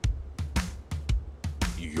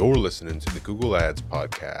You're listening to the Google Ads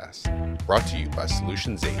Podcast, brought to you by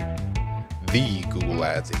Solutions 8, the Google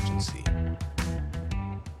Ads agency.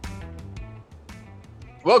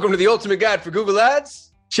 Welcome to the Ultimate Guide for Google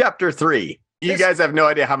Ads. Chapter 3. You guys have no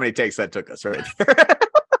idea how many takes that took us, right?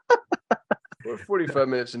 We're 45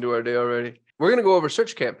 minutes into our day already. We're going to go over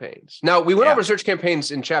search campaigns. Now, we went over search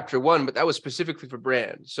campaigns in chapter 1, but that was specifically for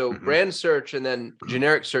brand. So brand search and then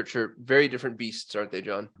generic search are very different beasts, aren't they,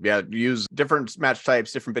 John? Yeah, use different match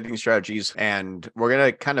types, different bidding strategies, and we're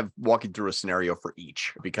going to kind of walk you through a scenario for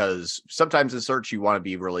each, because sometimes in search, you want to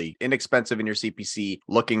be really inexpensive in your CPC,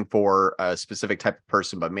 looking for a specific type of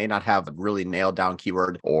person, but may not have a really nailed down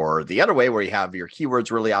keyword, or the other way where you have your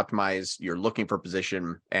keywords really optimized, you're looking for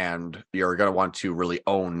position, and you're going to want to really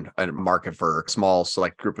own a market for a small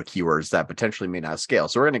select group of keywords that potentially may not scale.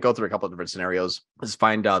 So we're going to go through a couple of different scenarios. Let's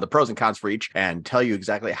find the pros and cons for each and tell you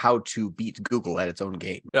exactly how to beat Google at its own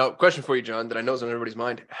game. Now, question for you, John, that I know is on everybody's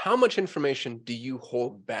mind. How much information do you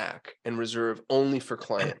hold back and reserve only for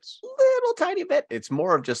clients? Little tiny bit. It's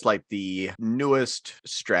more of just like the newest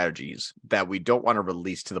strategies that we don't want to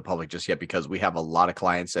release to the public just yet, because we have a lot of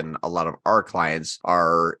clients and a lot of our clients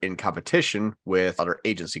are in competition with other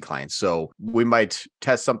agency clients. So we might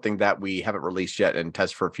test something that we haven't released yet and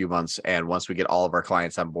test for a few months. And once we get all of our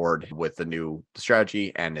clients on board with the new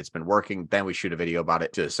strategy and it's been working, then we shoot a video about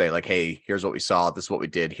it to say like, hey, here's what we saw. This is what we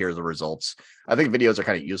did. Here's the results. I think videos are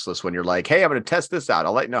kind of useless when you're like, hey, I'm going to test this out.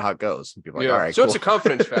 I'll let you know how it goes. And people are like, all right, so cool. It's a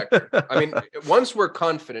confidence factor. I mean, once we're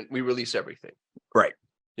confident, we release everything. Right.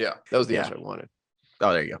 Yeah. That was the answer I wanted.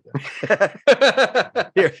 Oh, there you go.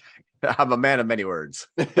 Here, I'm a man of many words.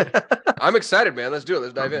 I'm excited, man. Let's do it.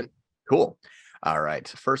 Let's dive in. Cool. All right.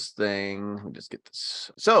 First thing, let me just get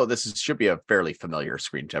this. So this should be a fairly familiar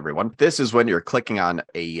screen to everyone. This is when you're clicking on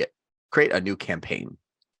create a new campaign.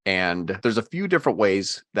 And there's a few different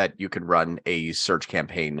ways that you can run a search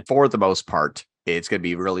campaign. For the most part, it's going to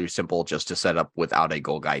be really simple just to set up without a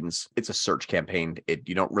goal guidance. It's a search campaign.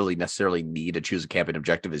 You don't really necessarily need to choose a campaign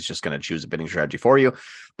objective. It's just going to choose a bidding strategy for you.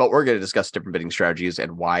 But we're going to discuss different bidding strategies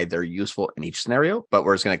and why they're useful in each scenario. But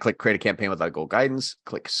we're just going to click create a campaign without goal guidance.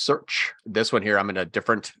 Click search. This one here, I'm in a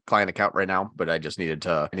different client account right now, but I just needed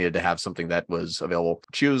to have something that was available.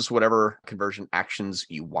 Choose whatever conversion actions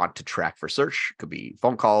you want to track for search. Could be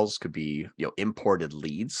phone calls, could be imported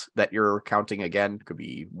leads that you're counting again, could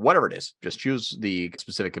be whatever it is. Just choose the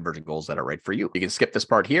specific conversion goals that are right for you. You can skip this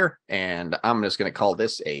part here, and I'm just going to call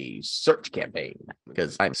this a search campaign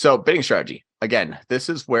because bidding strategy. Again, this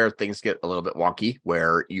is where things get a little bit wonky,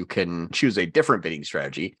 where you can choose a different bidding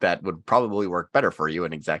strategy that would probably work better for you,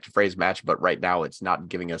 an exact phrase match. But right now, it's not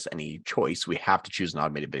giving us any choice. We have to choose an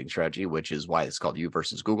automated bidding strategy, which is why it's called You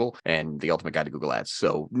versus Google and the Ultimate Guide to Google Ads.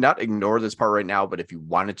 So not ignore this part right now, but if you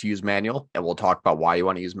wanted to use manual, and we'll talk about why you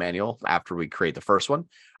want to use manual after we create the first one,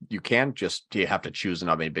 you have to choose an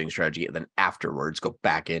automated bidding strategy and then afterwards go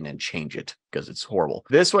back in and change it because it's horrible.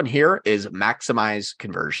 This one here is maximize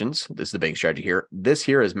conversions. This is the bidding strategy here. This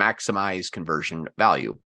here is maximize conversion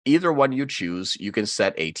value. Either one you choose, you can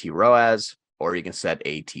set a TROAS or you can set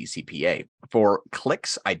a TCPA. For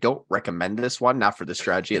clicks, I don't recommend this one, not for this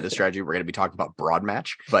strategy. This strategy, we're going to be talking about broad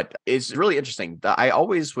match, but it's really interesting. I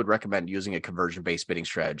always would recommend using a conversion-based bidding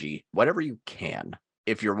strategy whenever you can.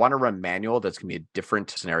 If you want to run manual, that's going to be a different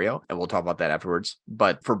scenario, and we'll talk about that afterwards.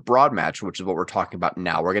 But for broad match, which is what we're talking about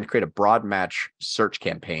now, we're going to create a broad match search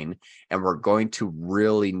campaign, and we're going to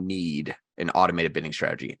really need an automated bidding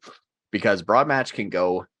strategy because broad match can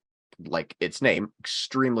go, like its name,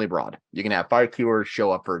 extremely broad. You can have 5 keywords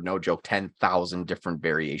show up for, no joke, 10,000 different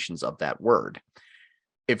variations of that word.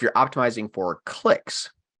 If you're optimizing for clicks,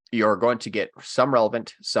 you're going to get some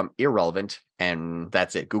relevant, some irrelevant, and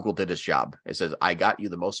that's it. Google did its job. It says, I got you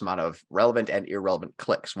the most amount of relevant and irrelevant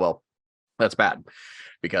clicks. Well, that's bad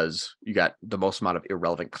because you got the most amount of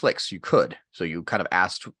irrelevant clicks you could. So you kind of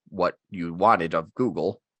asked what you wanted of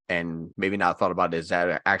Google and maybe not thought about, is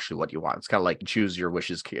that actually what you want? It's kind of like choose your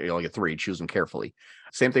wishes. You only get 3, choose them carefully.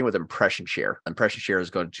 Same thing with impression share. Impression share is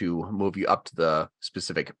going to move you up to the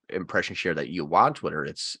specific impression share that you want, whether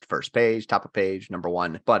it's first page, top of page, number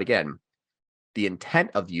 1. But again, the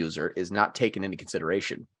intent of the user is not taken into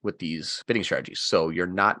consideration with these bidding strategies. So you're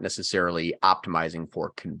not necessarily optimizing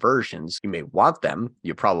for conversions. You may want them.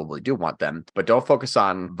 You probably do want them, but don't focus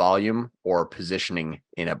on volume or positioning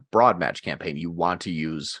in a broad match campaign. You want to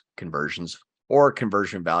use conversions or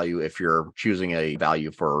conversion value if you're choosing a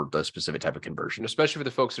value for the specific type of conversion. Especially for the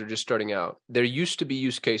folks that are just starting out. There used to be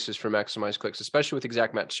use cases for maximize clicks, especially with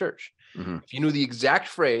exact match search. If you knew the exact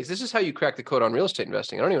phrase, this is how you crack the code on real estate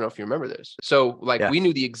investing. I don't even know if you remember this. So we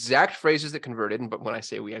knew the exact phrases that converted, but when I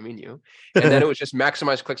say we, I mean you. And then it was just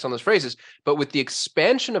maximize clicks on those phrases. But with the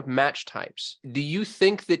expansion of match types, do you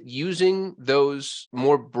think that using those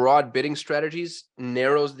more broad bidding strategies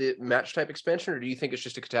narrows the match type expansion, or do you think it's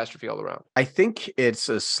just a catastrophe all around? I think it's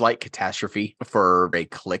a slight catastrophe for a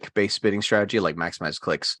click-based bidding strategy like maximize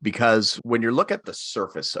clicks, because when you look at the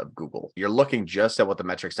surface of Google, you're looking just at what the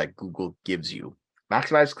metrics that Google gives you.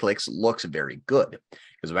 Maximize clicks looks very good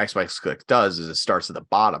because what maximize click does is it starts at the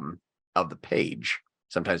bottom of the page,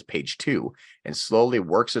 sometimes page 2, and slowly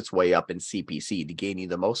works its way up in CPC to gain you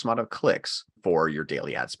the most amount of clicks for your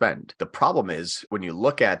daily ad spend. The problem is when you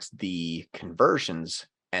look at the conversions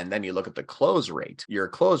and then you look at the close rate, your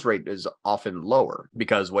close rate is often lower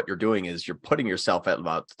because what you're doing is you're putting yourself at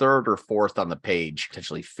about 3rd or 4th on the page,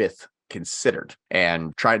 potentially 5th considered,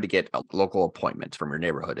 and trying to get a local appointment from your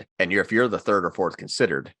neighborhood. And if you're the 3rd or 4th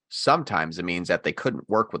considered, sometimes it means that they couldn't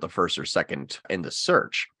work with the 1st or 2nd in the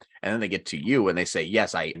search. And then they get to you and they say,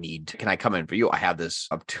 yes, can I come in for you? I have this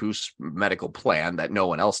obtuse medical plan that no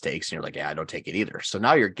one else takes. And you're like, yeah, I don't take it either. So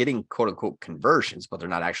now you're getting quote unquote conversions, but they're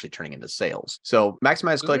not actually turning into sales. So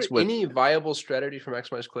maximize clicks with any viable strategy for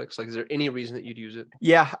maximize clicks? Like, is there any reason that you'd use it?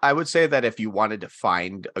 Yeah, I would say that if you wanted to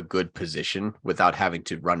find a good position without having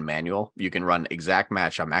to run manual, you can run exact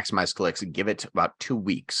match on maximize clicks and give it about 2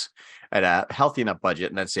 weeks at a healthy enough budget,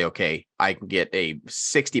 and then say, okay, I can get a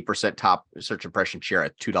 60% top search impression share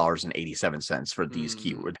at $2.87 for these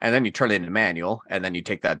keywords. And then you turn it into manual, and then you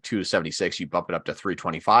take that 276, you bump it up to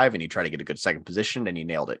 325, and you try to get a good second position, and you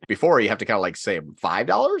nailed it. Before, you have to kind of like say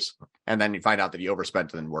 $5, and then you find out that you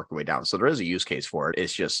overspent and then work your way down. So there is a use case for it.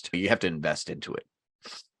 It's just, you have to invest into it.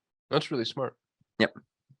 That's really smart. Yep.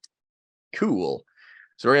 Cool.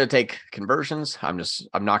 So we're going to take conversions. I'm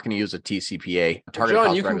not going to use a TCPA.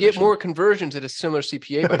 John, you can get more conversions at a similar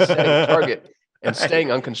CPA by setting a target and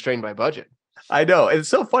staying unconstrained by budget. I know. It's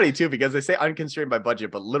so funny too, because they say unconstrained by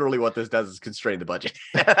budget, but literally what this does is constrain the budget.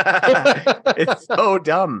 It's so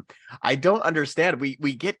dumb. I don't understand. We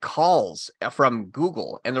get calls from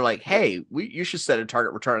Google and they're like, hey, you should set a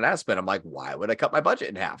target return on ad spend. I'm like, why would I cut my budget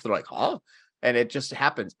in half? They're like, huh? And it just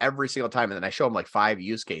happens every single time. And then I show them like 5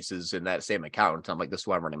 use cases in that same account. I'm like, this is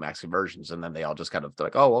why I'm running max conversions. And then they all just kind of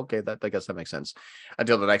like, oh, okay, I guess that makes sense.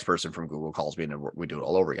 Until the next person from Google calls me and we do it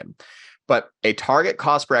all over again. But a target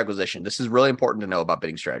cost per acquisition, this is really important to know about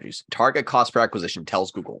bidding strategies. Target cost per acquisition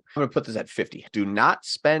tells Google, I'm going to put this at 50. Do not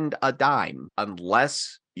spend a dime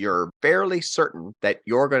unless you're fairly certain that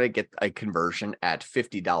you're going to get a conversion at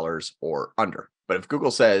 $50 or under. But if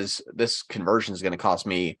Google says this conversion is going to cost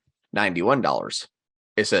me $91,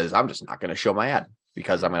 it says I'm just not going to show my ad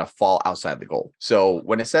because I'm going to fall outside the goal. So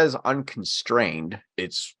when it says unconstrained,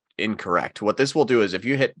 it's incorrect. What this will do is if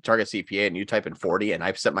you hit target CPA and you type in 40 and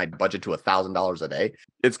I've set my budget to $1,000 a day,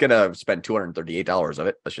 it's going to spend $238 of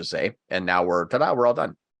it, let's just say. And now we're all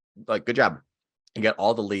done. Like, good job. You got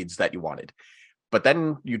all the leads that you wanted. But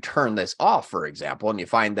then you turn this off, for example, and you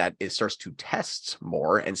find that it starts to test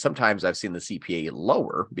more. And sometimes I've seen the CPA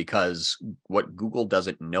lower because what Google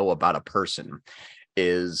doesn't know about a person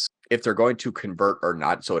is if they're going to convert or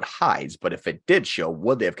not. So it hides. But if it did show,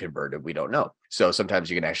 would they have converted? We don't know. So sometimes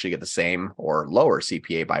you can actually get the same or lower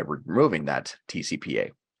CPA by removing that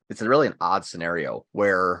TCPA. It's really an odd scenario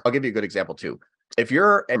where I'll give you a good example too. If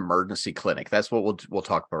you're an emergency clinic, that's what we'll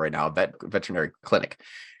talk about right now, veterinary clinic.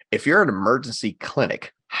 If you're an emergency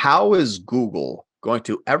clinic, how is Google going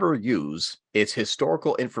to ever use its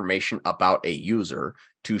historical information about a user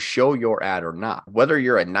to show your ad or not? Whether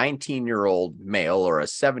you're a 19-year-old male or a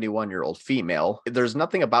 71-year-old female, there's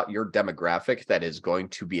nothing about your demographic that is going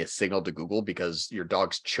to be a signal to Google because your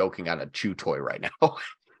dog's choking on a chew toy right now.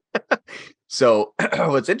 So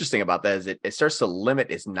what's interesting about that is it starts to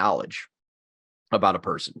limit its knowledge about a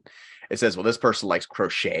person. It says, well, this person likes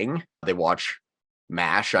crocheting. They watch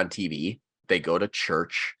MASH on TV. They go to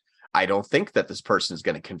church. I don't think that this person is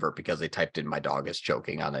going to convert because they typed in my dog is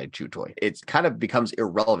choking on a chew toy. It kind of becomes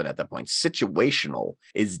irrelevant at that point. Situational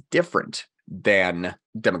is different than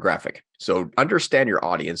demographic. So understand your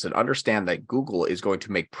audience and understand that Google is going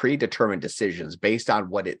to make predetermined decisions based on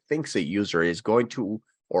what it thinks a user is going to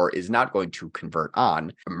or is not going to convert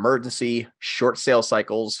on. Emergency, short sales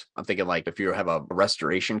cycles. I'm thinking like if you have a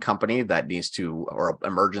restoration company that needs to, or an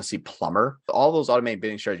emergency plumber, all those automated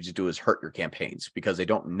bidding strategies do is hurt your campaigns because they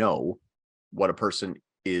don't know what a person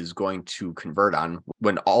is going to convert on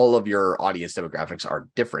when all of your audience demographics are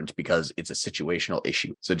different because it's a situational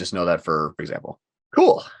issue. So just know that for example.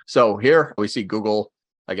 Cool. So here we see Google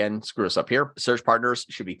again, screw us up here. Search partners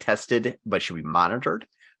should be tested, but should be monitored.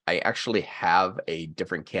 I actually have a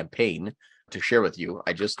different campaign to share with you.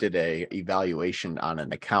 I just did a evaluation on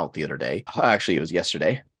an account the other day. Actually, it was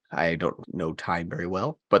yesterday. I don't know time very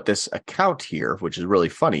well, but this account here, which is really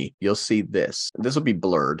funny, you'll see this. This will be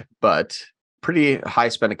blurred, but pretty high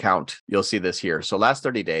spend account. You'll see this here. So last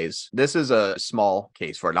 30 days, this is a small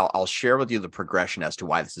case for it. I'll share with you the progression as to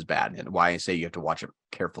why this is bad and why I say you have to watch it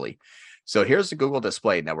carefully. So here's the Google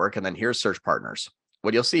Display Network, and then here's search partners.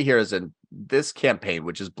 What you'll see here is in this campaign,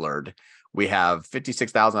 which is blurred, we have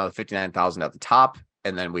 56,000 out of 59,000 at the top,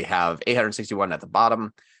 and then we have 861 at the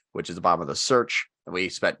bottom, which is the bottom of the search. And we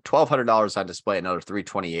spent $1,200 on display, another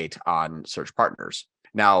 $328 on search partners.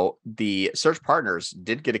 Now, the search partners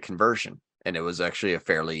did get a conversion, and it was actually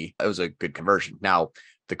it was a good conversion. Now,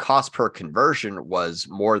 the cost per conversion was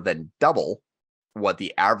more than double what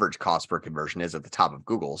the average cost per conversion is at the top of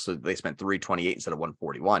Google. So they spent $328 instead of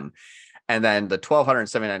 $141. And then the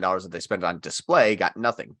 $1,279 that they spent on display got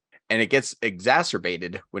nothing. And it gets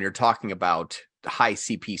exacerbated when you're talking about high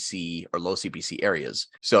CPC or low CPC areas.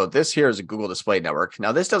 So this here is a Google Display Network.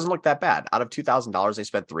 Now, this doesn't look that bad. Out of $2,000, they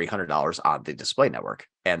spent $300 on the display network,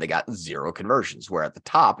 and they got 0 conversions, where at the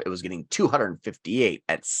top, it was getting $258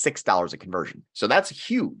 at $6 a conversion. So that's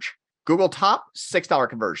huge. Google top, $6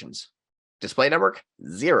 conversions. Display network,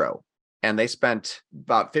 0. And they spent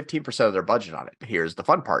about 15% of their budget on it. Here's the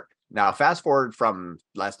fun part. Now, fast forward from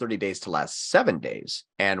last 30 days to last 7 days.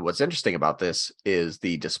 And what's interesting about this is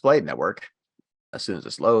the display network, as soon as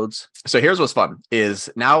this loads. So here's what's fun is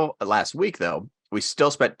now last week, though, we still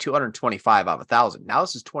spent 225 out of 1,000. Now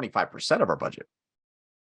this is 25% of our budget.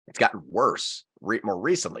 It's gotten worse more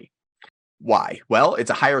recently. Why? Well, it's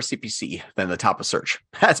a higher CPC than the top of search.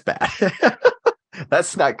 That's bad.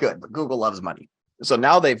 That's not good, but Google loves money. So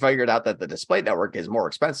now they figured out that the display network is more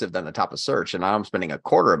expensive than the top of search. And now I'm spending a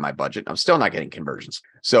quarter of my budget. I'm still not getting conversions.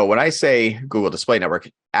 So when I say Google Display Network,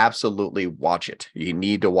 absolutely watch it. You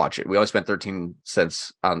need to watch it. We only spent 13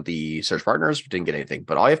 cents on the search partners. Didn't get anything.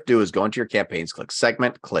 But all you have to do is go into your campaigns, click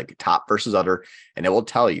segment, click top versus other, and it will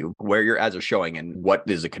tell you where your ads are showing and what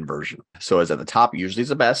is a conversion. So as at the top, usually is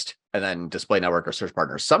the best. And then display network or search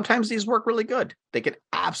partners. Sometimes these work really good. They can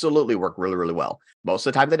absolutely work really, really well. Most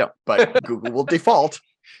of the time they don't, but Google will default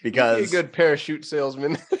because a good parachute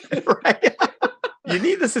salesman. Right? You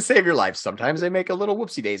need this to save your life. Sometimes they make a little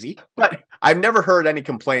whoopsie daisy, but I've never heard any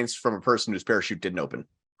complaints from a person whose parachute didn't open.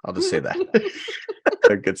 I'll just say that.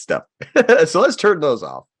 They're good stuff. So let's turn those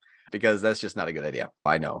off, because that's just not a good idea.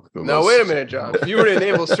 I know. No, wait a minute, John. If you were to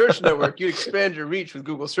enable search network, you'd expand your reach with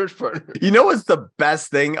Google Search Partner. You know what's the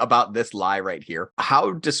best thing about this lie right here?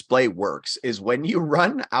 How display works is when you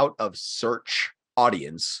run out of search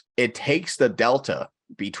audience, it takes the delta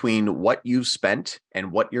between what you spent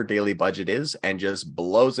and what your daily budget is and just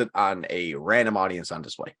blows it on a random audience on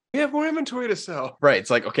display. We have more inventory to sell. Right. It's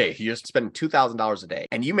like, okay, you just spend $2,000 a day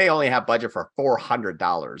and you may only have budget for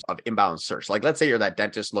 $400 of inbound search. Like, let's say you're that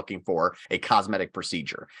dentist looking for a cosmetic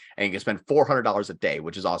procedure and you can spend $400 a day,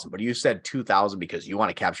 which is awesome. But you said $2,000 because you want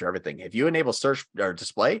to capture everything. If you enable search or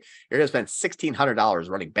display, you're going to spend $1,600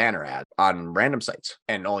 running banner ads on random sites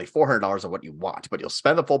and only $400 of what you want, but you'll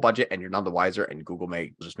spend the full budget and you're none the wiser, and Google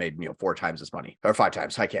just made 4 times this money, or 5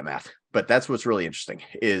 times. I can't math, but that's what's really interesting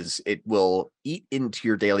is it will eat into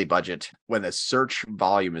your daily budget when the search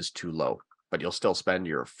volume is too low, but you'll still spend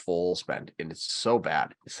your full spend. And it's so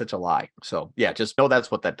bad. It's such a lie. So yeah, just know that's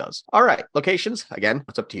what that does. All right. Locations. Again,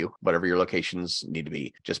 it's up to you. Whatever your locations need to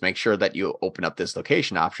be. Just make sure that you open up this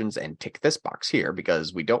location options and tick this box here,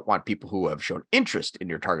 because we don't want people who have shown interest in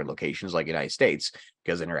your target locations like United States,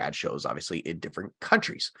 because then your ad shows obviously in different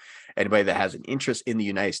countries. Anybody that has an interest in the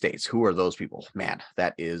United States, who are those people? Man,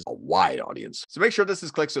 that is a wide audience. So make sure this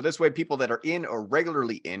is clicked. So this way, people that are in or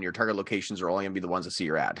regularly in your target locations are only going to be the ones that see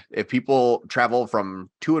your ad. If people travel from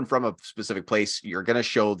to and from a specific place, you're going to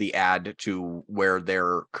show the ad to where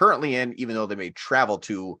they're currently in, even though they may travel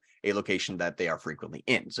to a location that they are frequently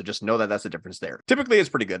in. So just know that that's the difference there. Typically, it's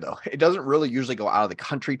pretty good though. It doesn't really usually go out of the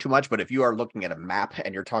country too much, but if you are looking at a map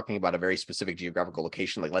and you're talking about a very specific geographical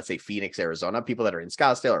location, like let's say Phoenix, Arizona, people that are in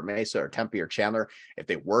Scottsdale or Mesa or Tempe or Chandler, if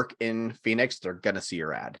they work in Phoenix, they're going to see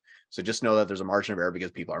your ad. So just know that there's a margin of error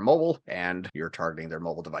because people are mobile and you're targeting their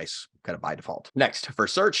mobile device kind of by default. Next, for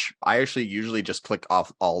search, I actually usually just click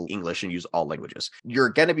off all English and use all languages. You're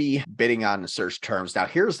going to be bidding on search terms. Now,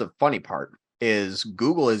 here's the funny part. Is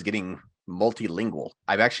Google is getting multilingual.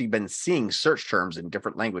 I've actually been seeing search terms in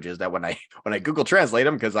different languages that when I Google Translate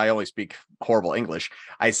them, because I only speak horrible English,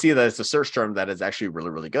 I see that it's a search term that is actually really,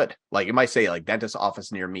 really good. Like it might say like dentist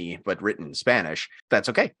office near me, but written in Spanish. That's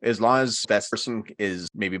okay. As long as that person is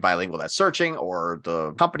maybe bilingual that's searching, or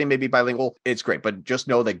the company may be bilingual, it's great. But just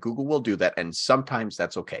know that Google will do that. And sometimes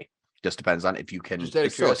that's okay. Just depends on if you can just out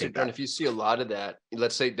of curiosity, facilitate that. if you see a lot of that,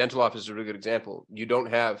 let's say dental office is a really good example. You don't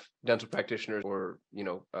have dental practitioners or,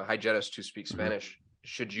 hygienists who speak Spanish.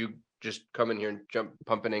 Should you just come in here and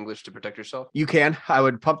pump in English to protect yourself? You can. I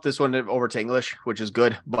would pump this one over to English, which is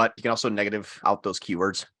good, but you can also negative out those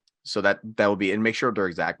keywords. So that will be, and make sure they're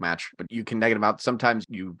exact match, but you can negative out. Sometimes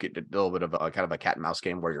you get a little bit of a kind of a cat and mouse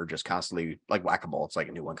game where you're just constantly like whack-a-mole. It's like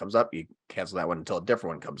a new one comes up, you cancel that one until a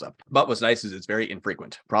different one comes up. But what's nice is it's very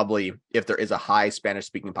infrequent. Probably if there is a high Spanish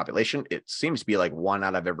speaking population, it seems to be like 1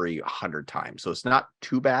 out of every 100 times. So it's not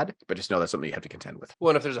too bad, but just know that's something you have to contend with.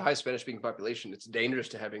 Well, and if there's a high Spanish speaking population, it's dangerous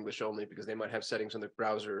to have English only, because they might have settings on the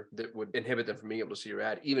browser that would inhibit them from being able to see your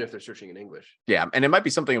ad, even if they're searching in English. Yeah. And it might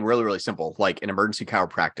be something really, really simple, like an emergency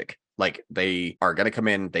chiropractic. Like they are going to come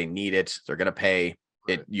in, they need it, they're going to pay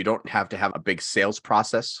it. You don't have to have a big sales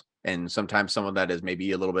process. And sometimes someone that is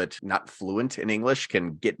maybe a little bit not fluent in English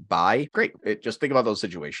can get by. Great. Just think about those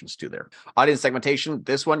situations too there. Audience segmentation.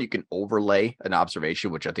 This one, you can overlay an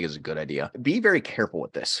observation, which I think is a good idea. Be very careful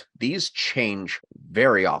with this. These change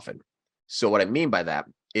very often. So what I mean by that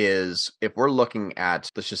is if we're looking at,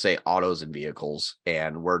 let's just say autos and vehicles,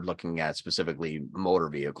 and we're looking at specifically motor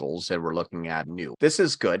vehicles, and we're looking at new, this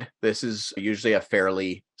is good. This is usually a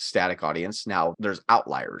fairly static audience. Now there's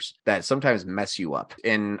outliers that sometimes mess you up.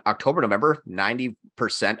 In October, November, 90%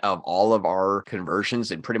 of all of our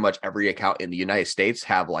conversions in pretty much every account in the United States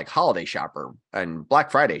have like holiday shopper and Black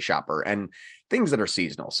Friday shopper and things that are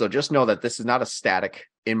seasonal. So just know that this is not a static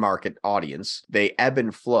in-market audience. They ebb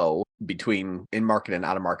and flow between in-market and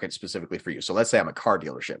out-of-market specifically for you. So let's say I'm a car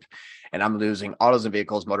dealership and I'm using autos and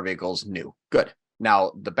vehicles, motor vehicles, new. Good.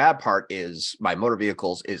 Now, the bad part is my motor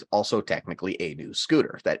vehicles is also technically a new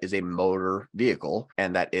scooter. That is a motor vehicle,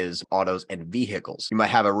 and that is autos and vehicles. You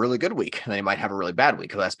might have a really good week, and then you might have a really bad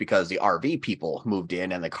week. That's because the RV people moved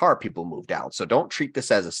in and the car people moved out. So don't treat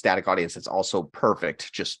this as a static audience. It's also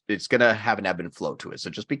perfect. Just, it's going to have an ebb and flow to it.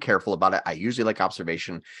 So just be careful about it. I usually like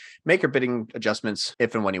observation. Make your bidding adjustments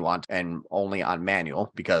if and when you want, and only on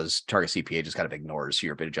manual, because Target CPA just kind of ignores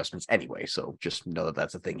your bid adjustments anyway. So just know that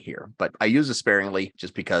that's a thing here. But I use it sparingly,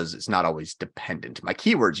 just because it's not always dependent. My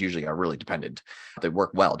keywords usually are really dependent. They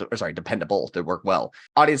work well. Dependable. They work well.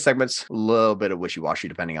 Audience segments, a little bit of wishy-washy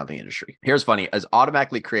depending on the industry. Here's funny, as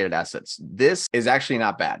automatically created assets. This is actually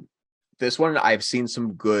not bad. This one, I've seen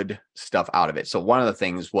some good stuff out of it. So one of the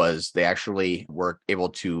things was they actually were able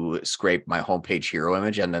to scrape my homepage hero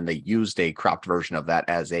image, and then they used a cropped version of that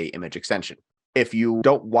as a image extension. If you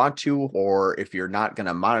don't want to, or if you're not going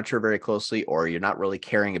to monitor very closely, or you're not really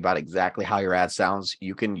caring about exactly how your ad sounds,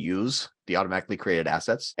 you can use the automatically created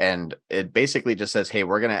assets. And it basically just says, hey,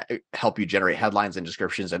 we're going to help you generate headlines and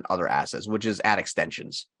descriptions and other assets, which is ad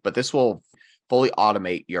extensions. But this will fully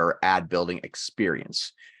automate your ad building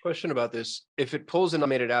experience. Question about this. If it pulls in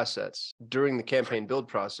automated assets during the campaign build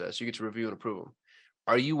process, you get to review and approve them.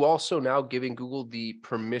 Are you also now giving Google the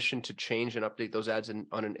permission to change and update those ads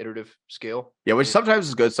on an iterative scale? Yeah, which sometimes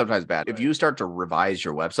is good, sometimes bad. If you start to revise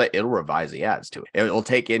your website, it'll revise the ads to it. It'll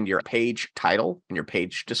take in your page title and your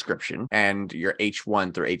page description and your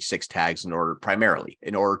H1 through H6 tags in order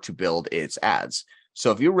to build its ads. So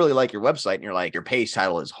if you really like your website and you're like, your page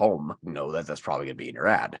title is home, know that that's probably going to be in your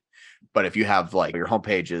ad. But if you have like your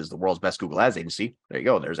homepage is the world's best Google Ads agency, there you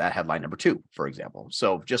go. There's ad headline number 2, for example.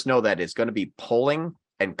 So just know that it's going to be pulling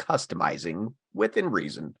and customizing within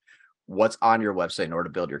reason what's on your website in order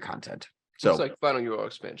to build your content. So it's like final URL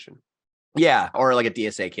expansion. Yeah. Or like a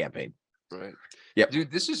DSA campaign. Right. Yep.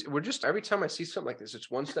 Dude, every time I see something like this, it's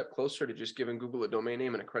one step closer to just giving Google a domain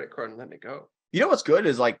name and a credit card and letting it go. You know what's good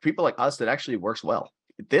is like people like us that actually works well.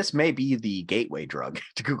 This may be the gateway drug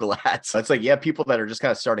to Google Ads. It's like, yeah, people that are just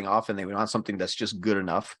kind of starting off and they want something that's just good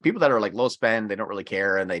enough. People that are like low spend, they don't really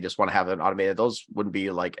care, and they just want to have it automated. Those wouldn't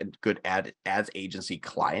be like a good ads agency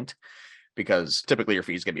client, because typically your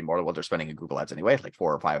fee is going to be more than what they're spending in Google Ads anyway, like $400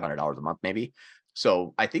 or $500 a month maybe.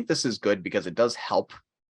 So I think this is good because it does help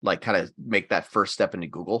like kind of make that first step into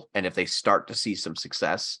Google. And if they start to see some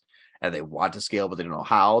success and they want to scale, but they don't know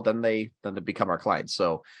how, then they become our clients.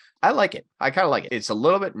 So I like it. I kind of like it. It's a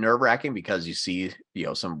little bit nerve wracking because you see,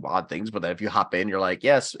 some odd things, but then if you hop in, you're like,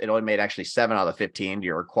 yes, it only made actually 7 out of 15.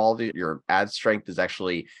 Your quality, your ad strength is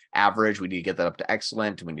actually average. We need to get that up to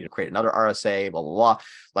excellent. We need to create another RSA, blah, blah, blah.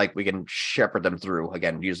 Like we can shepherd them through,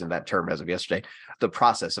 again, using that term as of yesterday, the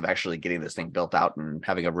process of actually getting this thing built out and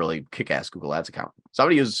having a really kick-ass Google Ads account. So I'm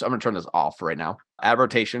going to turn this off right now. Ad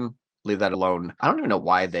rotation, leave that alone. I don't even know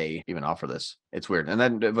why they even offer this. It's weird. And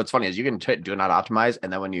then what's funny is you can do not optimize.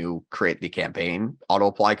 And then when you create the campaign, auto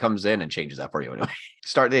apply comes in and changes that for you anyway.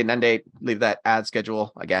 Start date and end date, leave that ad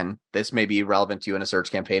schedule. Again, this may be relevant to you in a search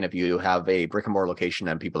campaign if you have a brick and mortar location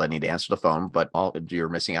and people that need to answer the phone, but you're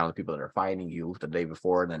missing out on the people that are finding you the day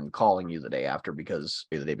before and then calling you the day after because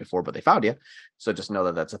the day before, but they found you. So just know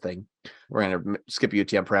that that's a thing. We're going to skip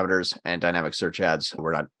UTM parameters and dynamic search ads.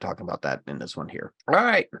 We're not talking about that in this one here. All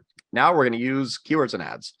right. Now we're going to use keywords and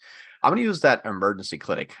ads. I'm going to use that emergency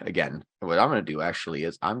clinic again. What I'm going to do actually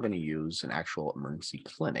is I'm going to use an actual emergency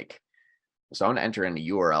clinic. So I'm going to enter in a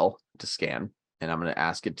URL to scan, and I'm going to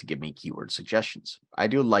ask it to give me keyword suggestions. I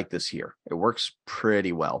do like this here. It works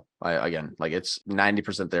pretty well. It's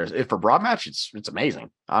 90% there. If for broad match, it's amazing,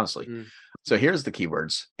 honestly. So here's the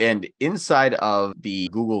keywords, and inside of the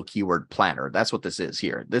Google Keyword Planner, that's what this is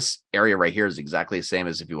here. This area right here is exactly the same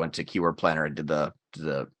as if you went to Keyword Planner and did the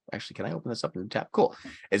actually, can I open this up in the tab? Cool.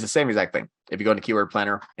 It's the same exact thing. If you go into Keyword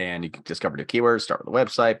Planner and you can discover new keywords, start with the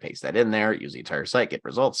website, paste that in there, use the entire site, get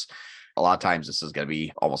results. A lot of times this is going to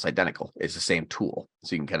be almost identical. It's the same tool.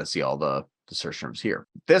 So you can kind of see all the search terms here.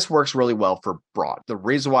 This works really well for broad. The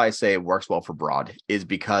reason why I say it works well for broad is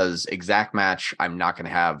because exact match, I'm not going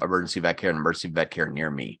to have emergency vet care and emergency vet care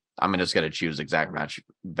near me. I'm just going to choose exact match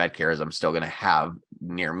vet care as I'm still going to have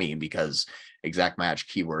near me because exact match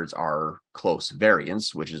keywords are close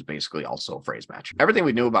variants, which is basically also phrase match. Everything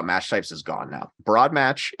we knew about match types is gone now. Broad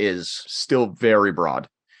match is still very broad.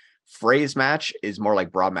 Phrase match is more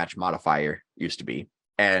like broad match modifier used to be.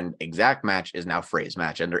 And exact match is now phrase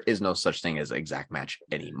match. And there is no such thing as exact match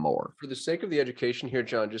anymore. For the sake of the education here,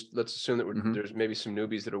 John, just let's assume that there's maybe some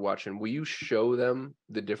newbies that are watching. Will you show them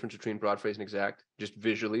the difference between broad phrase and exact just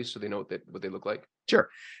visually so they know what they look like? Sure.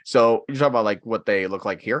 So you're talking about like what they look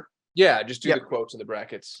like here? Yeah, just do the quotes and the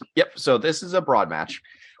brackets. Yep. So this is a broad match.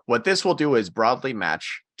 What this will do is broadly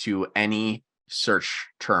match to any search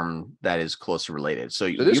term that is closely related. So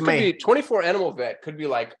this could be 24 animal vet, could be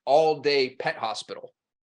like all day pet hospital.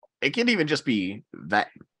 It can even just be vet.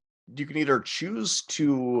 You can either choose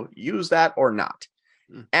to use that or not.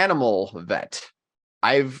 Animal vet.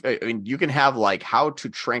 You can have like how to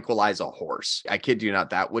tranquilize a horse. I kid you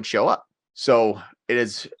not, that would show up. So it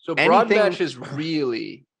is. So broad match is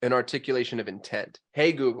really an articulation of intent.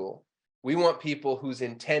 Hey, Google, we want people whose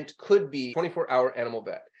intent could be 24-hour animal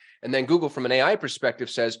vet. And then Google, from an AI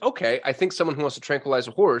perspective, says, okay, I think someone who wants to tranquilize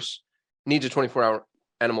a horse needs a 24-hour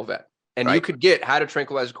animal vet. And you could get how to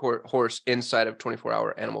tranquilize a horse inside of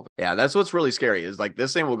 24-hour animal vet. Yeah, that's what's really scary is like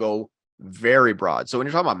this thing will go very broad. So when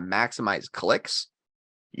you're talking about maximize clicks,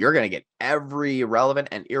 you're going to get every relevant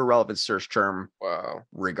and irrelevant search term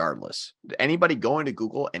regardless. Anybody going to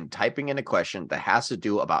Google and typing in a question that has to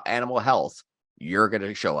do about animal health, you're going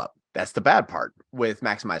to show up. That's the bad part with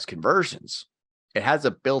maximize conversions. It has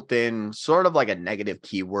a built-in sort of like a negative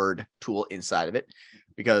keyword tool inside of it.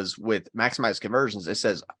 Because with maximize conversions, it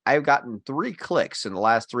says, I've gotten 3 clicks in the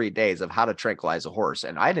last 3 days of how to tranquilize a horse,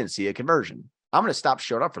 and I didn't see a conversion. I'm going to stop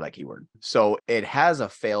showing up for that keyword. So it has a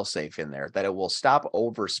fail-safe in there that it will stop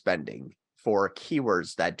overspending for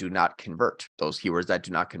keywords that do not convert. Those keywords that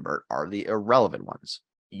do not convert are the irrelevant ones.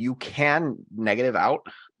 You can negative out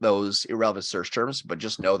those irrelevant search terms, but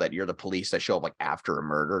just know that you're the police that show up like after a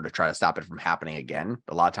murder to try to stop it from happening again.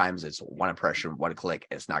 A lot of times it's one impression, one click,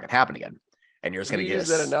 and it's not going to happen again. And you're just going to get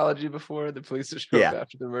used that analogy before. The police show up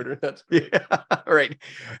after the murder. That's great. Right.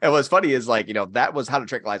 And what's funny is like, that was how to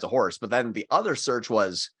tranquilize a horse. But then the other search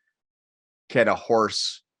was, can a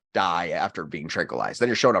horse die after being tranquilized? Then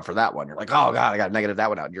you're showing up for that one. You're like, oh God, I got to negative that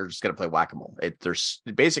one out. You're just going to play whack-a-mole. There's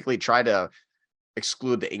basically try to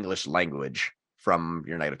exclude the English language from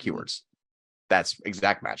your negative keywords. That's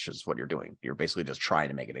exact match is what you're doing. You're basically just trying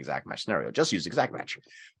to make an exact match scenario. Just use exact match.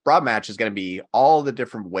 Broad match is going to be all the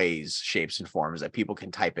different ways, shapes, and forms that people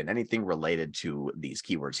can type in anything related to these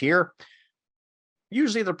keywords here.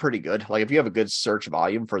 Usually they're pretty good. Like if you have a good search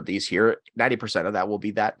volume for these here, 90% of that will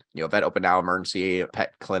be that, vet open now, emergency,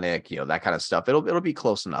 pet clinic, that kind of stuff. It'll be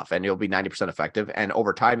close enough and you'll be 90% effective. And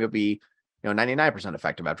over time, you'll be 99%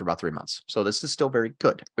 effective after about 3 months. So this is still very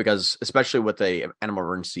good because especially with the animal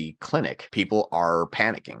emergency clinic, people are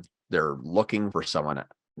panicking. They're looking for someone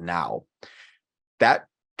now. That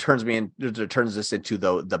turns this into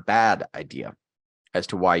the bad idea. as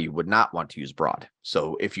to why you would not want to use broad.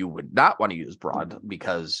 So if you would not want to use broad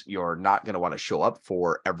because you're not going to want to show up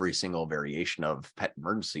for every single variation of pet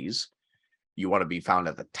emergencies, you want to be found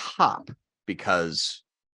at the top because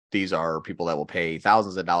these are people that will pay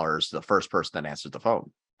thousands of dollars to the first person that answers the phone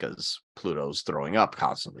because Pluto's throwing up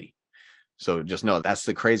constantly. So just know that's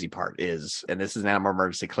the crazy part is, and this is an animal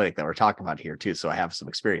emergency clinic that we're talking about here too. So I have some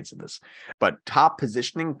experience in this, but top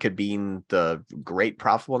positioning could mean the great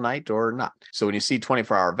profitable night or not. So when you see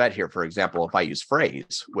 24-hour vet here, for example, if I use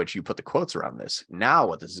phrase, which you put the quotes around this, now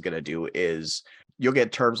what this is going to do is you'll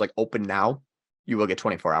get terms like open now. You will get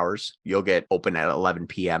 24 hours. You'll get open at 11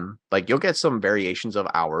 p.m. Like you'll get some variations of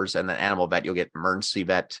hours, and then animal vet, you'll get emergency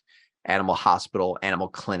vet, animal hospital, animal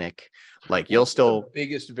clinic. Like you'll still the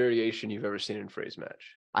biggest variation you've ever seen in phrase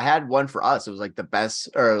match. I had one for us. It was like the best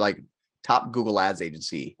or like top Google ads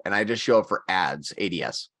agency. And I just show up for ads,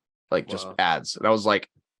 ADS, like just ads. And I was like,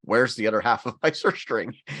 where's the other half of my search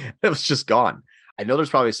string? It was just gone. I know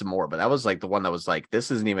there's probably some more, but that was like the one that was like,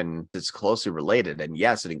 this isn't even this closely related. And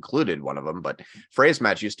yes, it included one of them, but phrase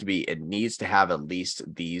match used to be, it needs to have at least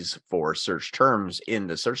these 4 search terms in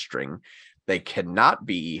the search string. They cannot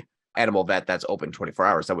be animal vet that's open 24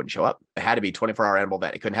 hours. That wouldn't show up. It had to be 24-hour animal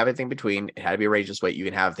vet. It couldn't have anything between. It had to be arranged this way. You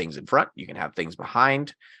can have things in front. You can have things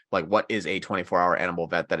behind. Like what is a 24-hour animal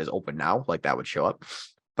vet that is open now? Like that would show up,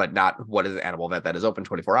 but not what is an animal vet that is open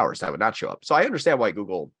 24 hours. That would not show up. So I understand why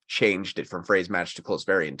Google changed it from phrase match to close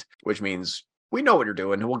variant, which means we know what you're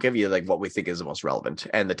doing and we'll give you like what we think is the most relevant.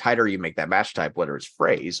 And the tighter you make that match type, whether it's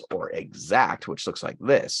phrase or exact, which looks like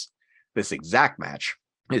this exact match,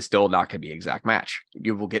 is still not going to be exact match.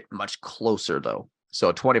 You will get much closer though. So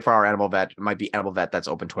a 24-hour animal vet might be animal vet that's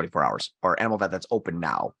open 24 hours or animal vet that's open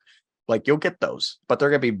now. Like you'll get those, but they're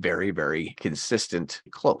going to be very, very consistent,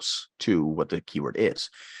 close to what the keyword is.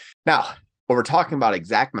 Now, when we're talking about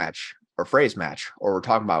exact match or phrase match, or we're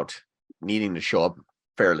talking about needing to show up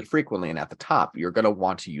fairly frequently and at the top, you're going to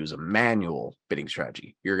want to use a manual bidding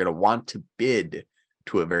strategy. You're going to want to bid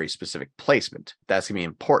to a very specific placement. That's going to be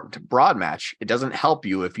important. Broad match, it doesn't help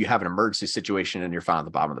you if you have an emergency situation and you're found at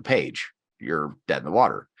the bottom of the page. You're dead in the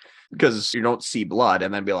water because you don't see blood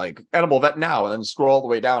and then be like, animal vet now, and then scroll all the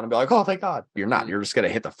way down and be like, oh, thank God. You're not. You're just going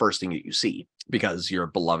to hit the first thing that you see because your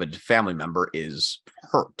beloved family member is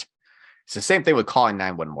hurt. It's the same thing with calling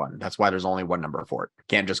 911. That's why there's only one number for it. You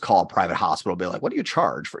can't just call a private hospital and be like, what do you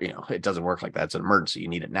charge for? It doesn't work like that. It's an emergency. You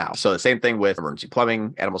need it now. So the same thing with emergency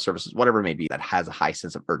plumbing, animal services, whatever it may be that has a high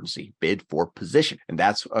sense of urgency. Bid for position. And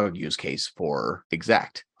that's a use case for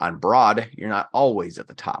exact. On broad, you're not always at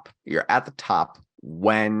the top. You're at the top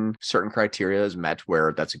when certain criteria is met,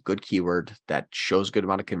 where that's a good keyword that shows good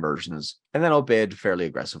amount of conversions, and then I'll bid fairly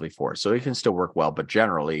aggressively for it. So it can still work well, but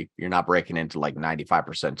generally you're not breaking into like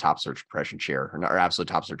 95% top search impression share or absolute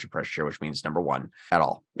top search impression share, which means number one at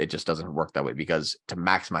all. It just doesn't work that way because to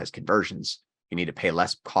maximize conversions, you need to pay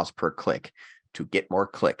less cost per click to get more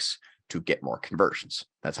clicks, to get more conversions.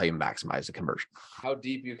 That's how you maximize the conversion. How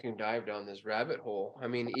deep you can dive down this rabbit hole. I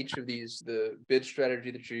mean, each of these, the bid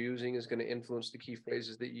strategy that you're using is going to influence the key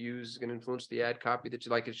phrases that you use, is going to influence the ad copy that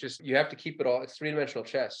you like. It's just, you have to keep it all. It's 3-dimensional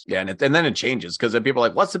chess. Yeah. And then it changes because then people are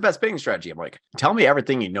like, what's the best bidding strategy? I'm like, tell me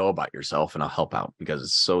everything you know about yourself and I'll help out because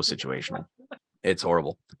it's so situational. It's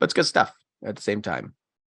horrible, but it's good stuff at the same time.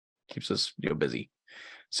 Keeps us busy.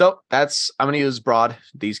 So I'm going to use broad.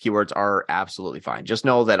 These keywords are absolutely fine. Just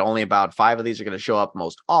know that only about 5 of these are going to show up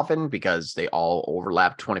most often because they all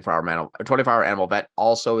overlap. 24-hour animal vet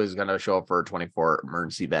also is going to show up for 24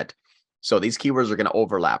 emergency vet. So these keywords are going to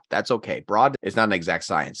overlap. That's okay. Broad is not an exact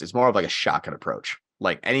science. It's more of like a shotgun approach.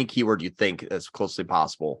 Like any keyword you think as closely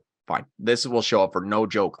possible, fine. This will show up for, no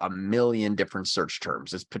joke, 1 million different search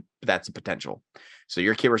terms. That's a potential. So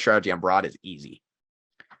your keyword strategy on broad is easy.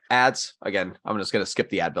 Ads, again, I'm just going to skip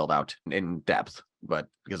the ad build out in depth, but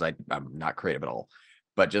because I'm not creative at all.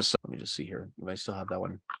 But just let me just see here. I still have that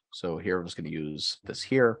one. So here I'm just going to use this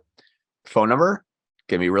here. Phone number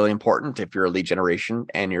can be really important if you're a lead generation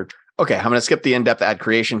and you're okay. I'm going to skip the in-depth ad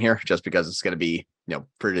creation here just because it's going to be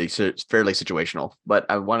fairly situational. But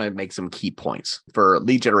I want to make some key points for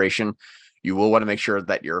lead generation. You will want to make sure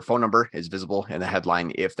that your phone number is visible in the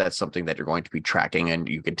headline if that's something that you're going to be tracking and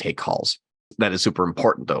you can take calls. That is super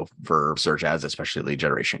important, though, for search ads, especially lead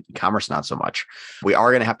generation. E-commerce, not so much. We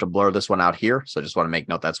are going to have to blur this one out here. So I just want to make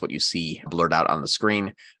note that's what you see blurred out on the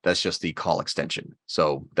screen. That's just the call extension.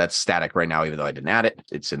 So that's static right now, even though I didn't add it.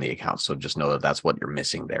 It's in the account. So just know that that's what you're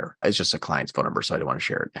missing there. It's just a client's phone number, so I don't want to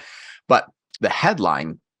share it. But the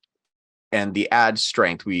headline and the ad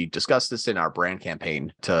strength, we discussed this in our brand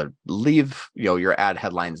campaign to leave your ad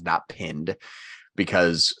headlines not pinned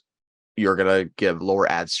because you're going to give lower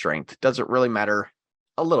ad strength. Doesn't really matter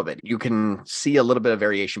a little bit. You can see a little bit of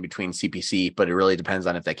variation between CPC, but it really depends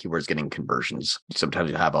on if that keyword is getting conversions.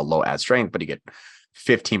 Sometimes you have a low ad strength, but you get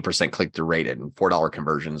 15% click-through rate and $4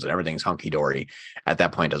 conversions and everything's hunky-dory. At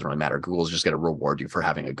that point, it doesn't really matter. Google's just going to reward you for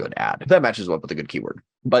having a good ad. That matches up with a good keyword.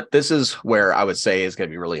 But this is where I would say is going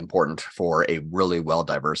to be really important for a really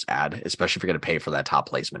well-diverse ad, especially if you're going to pay for that top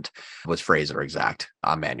placement with phrase or exact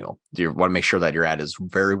on manual. You want to make sure that your ad is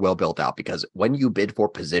very well built out, because when you bid for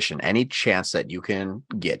position, any chance that you can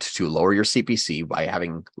get to lower your CPC by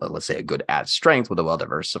having, let's say, a good ad strength with a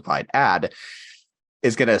well-diversified ad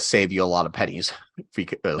is going to save you a lot of pennies. We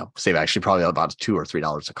could save actually probably about $2 or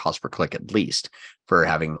 $3 a cost per click at least for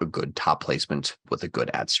having a good top placement with a good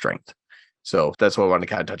ad strength. So that's what I want to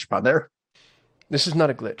kind of touch upon there. This is not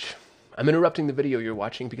a glitch. I'm interrupting the video you're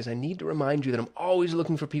watching because I need to remind you that I'm always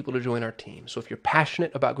looking for people to join our team. So if you're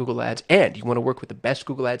passionate about Google Ads and you want to work with the best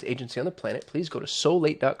Google Ads agency on the planet, please go to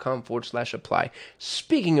so8.com/apply.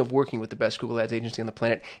 Speaking of working with the best Google Ads agency on the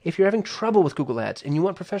planet, if you're having trouble with Google Ads and you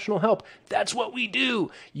want professional help, that's what we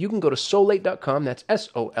do. You can go to so8.com, that's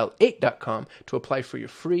SOL8.com, to apply for your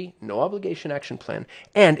free, no obligation action plan.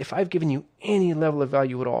 And if I've given you any level of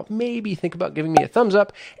value at all, maybe think about giving me a thumbs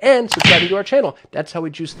up and subscribing to our channel. That's how we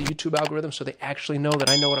juice the YouTube algorithm so they actually know that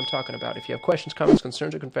I know what I'm talking about. If you have questions, comments,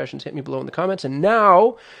 concerns, or confessions, hit me below in the comments. And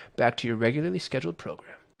now, back to your regularly scheduled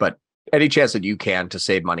program. But any chance that you can to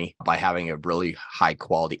save money by having a really high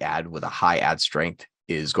quality ad with a high ad strength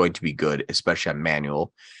is going to be good, especially on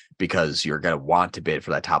manual, because you're going to want to bid for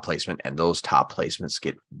that top placement, and those top placements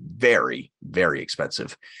get very, very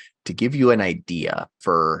expensive. To give you an idea,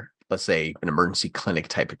 for let's say an emergency clinic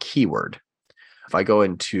type of keyword, if I go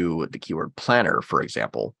into the keyword planner, for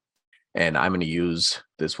example, and I'm going to use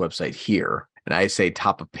this website here, and I say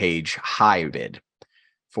top of page high bid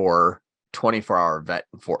for 24-hour vet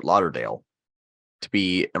in Fort Lauderdale, to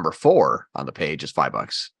be number 4 on the page is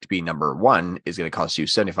 $5. To be number 1 is going to cost you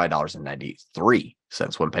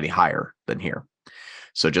 $75.93, 1 penny higher than here.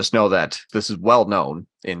 So just know that this is well known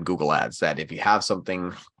in Google Ads, that if you have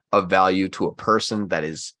something of value to a person that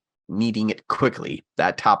is needing it quickly,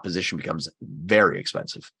 that top position becomes very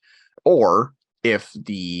expensive. Or if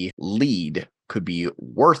the lead could be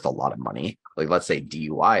worth a lot of money, like let's say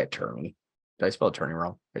DUI attorney. Did I spell attorney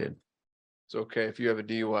wrong? I did. It's okay. If you have a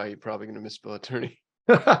DUI, you're probably going to misspell attorney.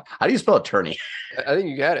 How do you spell attorney? I think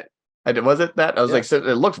you got it. I did. Was it that? I was like, so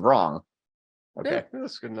it looked wrong. Okay. Yeah,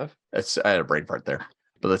 that's good enough. I had a brain fart there.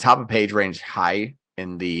 But the top of page range high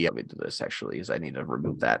in the, let me do this actually, because I need to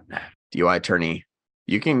remove that. DUI attorney.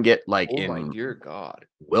 You can get like my dear God,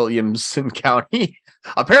 Williamson County.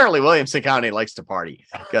 Apparently Williamson County likes to party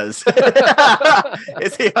because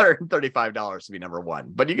it's $835 to be number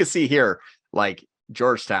 1. But you can see here, like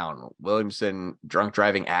Georgetown, Williamson drunk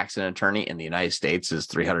driving accident attorney in the United States is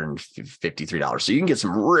 $353. So you can get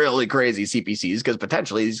some really crazy CPCs because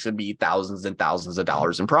potentially these could be thousands and thousands of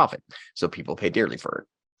dollars in profit. So people pay dearly for it.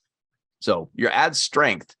 So your ad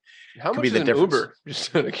strength. How much is an Uber?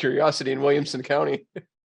 Just out of curiosity in Williamson County.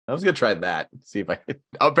 I was going to try that. See if I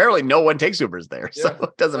apparently no one takes Ubers there. Yeah, so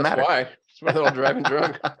it doesn't matter. Why? That's why they're all driving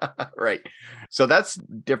drunk. Right. So that's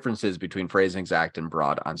differences between phrase and exact and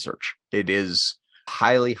broad on search. It is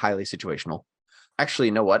highly, highly situational. Actually,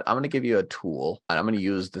 you know what? I'm going to give you a tool, and I'm going to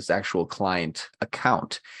use this actual client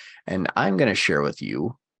account, and I'm going to share with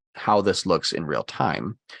you how this looks in real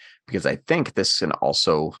time, because I think this can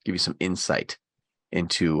also give you some insight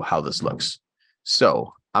into how this looks.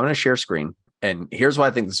 So I'm going to share screen. And here's why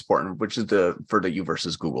I think this is important, which is for the you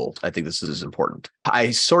versus Google. I think this is important.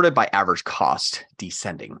 I sorted by average cost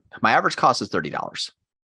descending. My average cost is $30.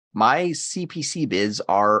 My CPC bids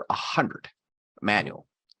are $100 manual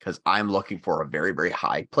because I'm looking for a very, very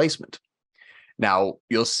high placement. Now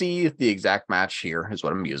you'll see the exact match here is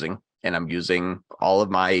what I'm using. And I'm using all of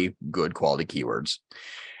my good quality keywords.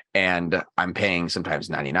 And I'm paying sometimes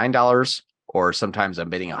 $99. Or sometimes I'm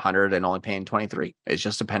bidding 100 and only paying 23. It's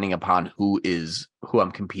just depending upon who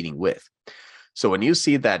I'm competing with. So when you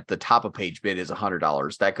see that the top of page bid is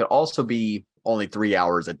 $100, that could also be only 3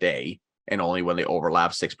 hours a day and only when they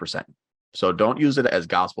overlap 6%. So don't use it as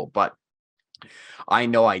gospel, but I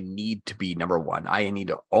know I need to be number 1. I need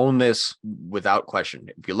to own this without question.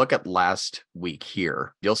 If you look at last week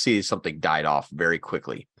here, you'll see something died off very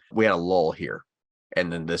quickly. We had a lull here. And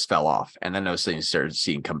then this fell off. And then those things started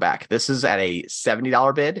seeing come back. This is at a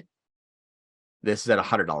 $70 bid. This is at a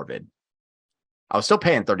 $100 bid. I was still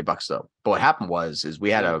paying $30 though. But what happened was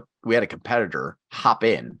we had a competitor hop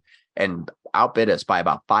in and outbid us by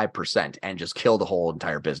about 5% and just kill the whole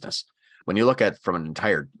entire business. When you look at from an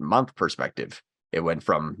entire month perspective, It went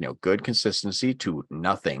from, good consistency to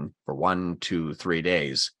nothing for 1 to 3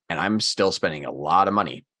 days. And I'm still spending a lot of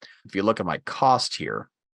money. If you look at my cost here,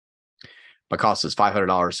 my cost is $500,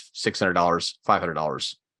 $600,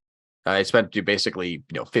 $500. I spent basically,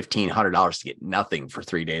 $1,500 to get nothing for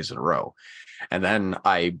 3 days in a row. And then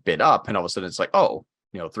I bid up and all of a sudden it's like,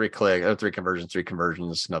 3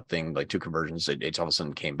 conversions, nothing, like 2 conversions. It all of a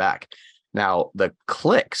sudden came back. Now the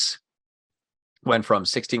clicks went from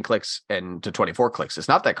 16 clicks to 24 clicks. It's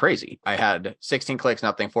not that crazy. I had 16 clicks,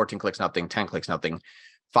 nothing, 14 clicks, nothing, 10 clicks, nothing,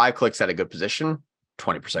 5 clicks at a good position,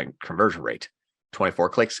 20% conversion rate, 24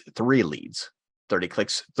 clicks, 3 leads, 30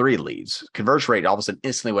 clicks, 3 leads. Conversion rate all of a sudden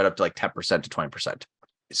instantly went up to like 10% to 20%.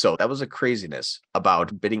 So that was a craziness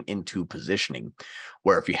about bidding into positioning,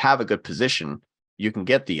 where if you have a good position, you can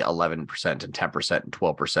get the 11% and 10% and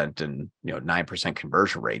 12% and 9%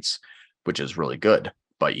 conversion rates, which is really good.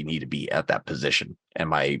 But you need to be at that position. And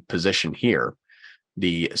my position here,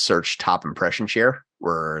 the search top impression share,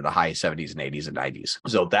 were the high 70s and 80s and 90s.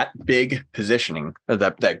 So that big positioning,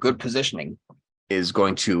 that good positioning, is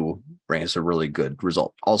going to bring us a really good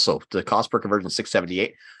result. Also, the cost per conversion is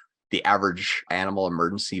 $678. The average animal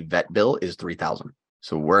emergency vet bill is $3,000.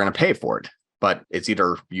 So we're going to pay for it. But it's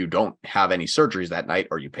either you don't have any surgeries that night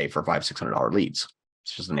or you pay for $500-$600 leads.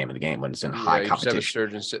 It's just the name of the game when it's in high competition. You just have a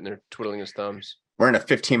surgeon sitting there twiddling his thumbs. We're in a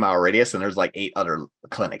 15-mile radius and there's like 8 other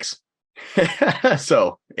clinics.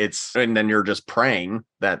 So and then you're just praying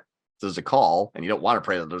that there's a call, and you don't want to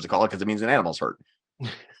pray that there's a call because it means an animal's hurt.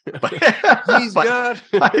 Please, God.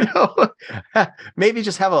 I know. Maybe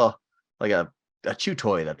just have a chew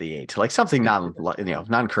toy that they ate, like something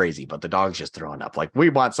non crazy, but the dog's just throwing up. Like, we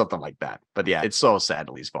want something like that. But yeah, it's so sad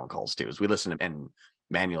to these phone calls too, as we listen to and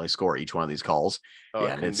manually score each one of these calls. Oh,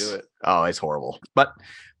 yeah, I couldn't do it. Oh, it's horrible. But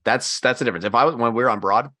that's the difference. When we were on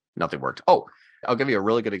Broad, nothing worked. Oh, I'll give you a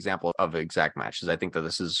really good example of exact match, because I think that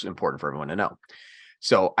this is important for everyone to know.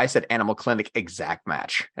 So I said animal clinic exact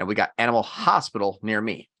match, and we got animal hospital near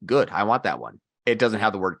me. Good. I want that one. It doesn't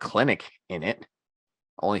have the word clinic in it.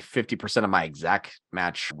 Only 50% of my exact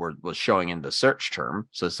match was showing in the search term.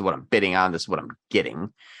 So this is what I'm bidding on. This is what I'm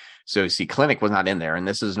getting. So you see, clinic was not in there, and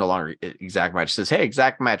this is no longer exact match. It says, hey,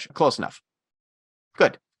 exact match, close enough.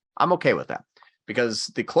 Good. I'm okay with that, because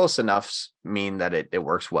the close enoughs mean that it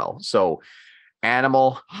works well. So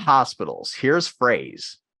animal hospitals, here's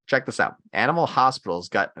phrase. Check this out. Animal hospitals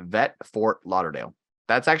got Vet Fort Lauderdale.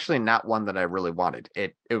 That's actually not one that I really wanted.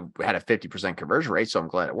 It had a 50% conversion rate, so I'm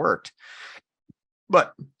glad it worked.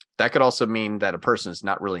 But that could also mean that a person is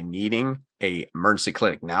not really needing a emergency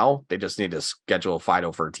clinic now. They just need to schedule a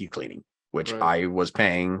Fido for a teeth cleaning, which right. I was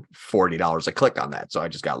paying $40 a click on that. So I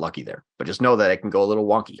just got lucky there. But just know that it can go a little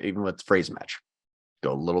wonky, even with phrase match.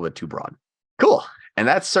 Go a little bit too broad. Cool. And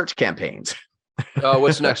that's search campaigns.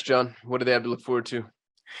 What's next, John? What do they have to look forward to?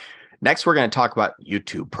 Next, we're going to talk about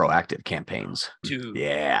YouTube proactive campaigns. Dude.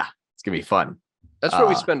 Yeah, it's going to be fun. That's where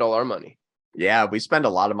we spend all our money. Yeah, we spend a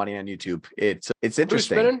lot of money on YouTube. It's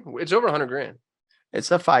interesting. It's over $100,000. It's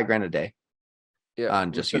 $5,000 a day. Yeah,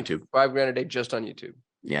 on just YouTube. $5,000 a day just on YouTube.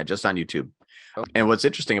 Yeah, just on YouTube. Okay. And what's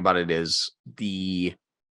interesting about it is the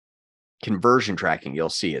conversion tracking. You'll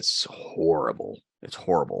see it's horrible. It's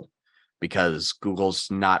horrible because Google's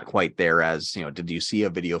not quite there as, did you see a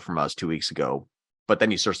video from us 2 weeks ago? But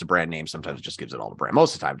then you search the brand name. Sometimes it just gives it all the brand.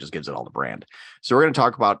 Most of the time, it just gives it all the brand. So we're going to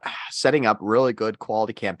talk about setting up really good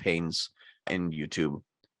quality campaigns in YouTube,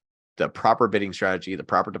 the proper bidding strategy, the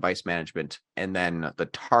proper device management, and then the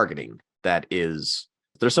targeting. There's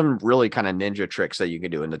some really kind of ninja tricks that you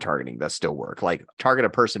can do in the targeting that still work, like target a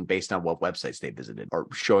person based on what websites they visited, or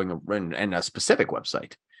showing in a specific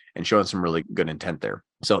website and showing some really good intent there.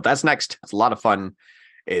 So that's next. It's a lot of fun.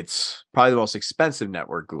 It's probably the most expensive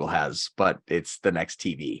network Google has, but it's the next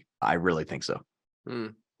TV. I really think so.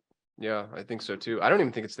 Yeah, I think so too. I don't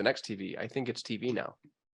even think it's the next TV. I think it's TV now.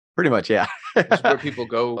 Pretty much, yeah. It's where people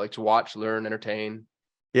go like to watch, learn, entertain.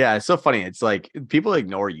 Yeah, it's so funny. It's like people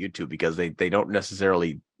ignore YouTube because they don't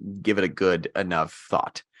necessarily give it a good enough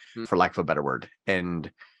thought, for lack of a better word.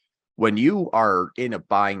 And when you are in a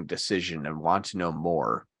buying decision and want to know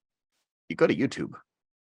more, you go to YouTube.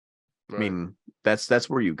 Right. I mean, that's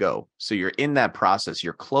where you go. So you're in that process.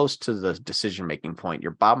 You're close to the decision-making point.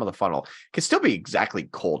 Your bottom of the funnel can still be exactly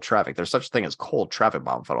cold traffic. There's such a thing as cold traffic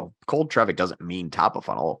bottom funnel. Cold traffic doesn't mean top of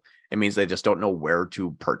funnel. It means they just don't know where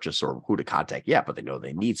to purchase or who to contact yet, but they know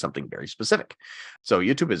they need something very specific. So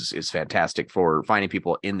YouTube is fantastic for finding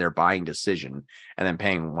people in their buying decision and then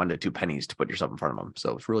paying 1 to 2 pennies to put yourself in front of them.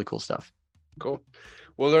 So it's really cool stuff. Cool.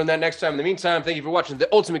 We'll learn that next time. In the meantime, thank you for watching The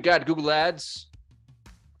Ultimate Guide to Google Ads.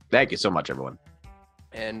 Thank you so much, everyone.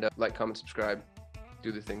 And like, comment, subscribe,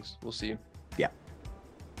 do the things. We'll see you. Yeah.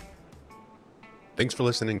 Thanks for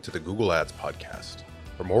listening to the Google Ads podcast.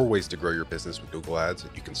 For more ways to grow your business with Google Ads,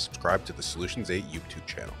 you can subscribe to the Solutions 8 YouTube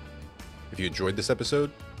channel. If you enjoyed this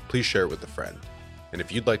episode, please share it with a friend. And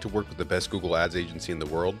if you'd like to work with the best Google Ads agency in the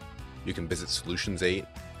world, you can visit Solutions 8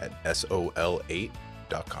 at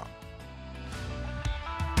sol8.com.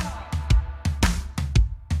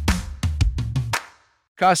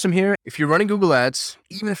 Costum here. If you're running Google Ads,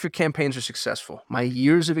 even if your campaigns are successful, my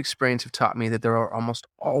years of experience have taught me that there are almost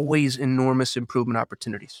always enormous improvement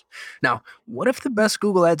opportunities. Now, what if the best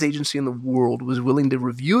Google Ads agency in the world was willing to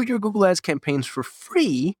review your Google Ads campaigns for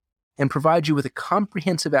free and provide you with a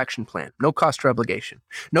comprehensive action plan, no cost or obligation?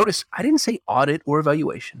 Notice, I didn't say audit or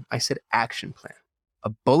evaluation. I said action plan.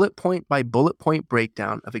 A bullet point by bullet point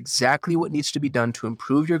breakdown of exactly what needs to be done to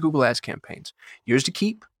improve your Google Ads campaigns. Yours to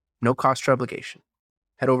keep, no cost or obligation.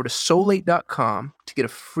 Head over to sol8.com to get a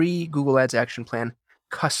free Google Ads action plan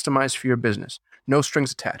customized for your business. No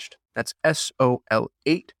strings attached. That's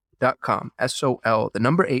sol8.com. SOL, the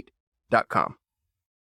number 8.com.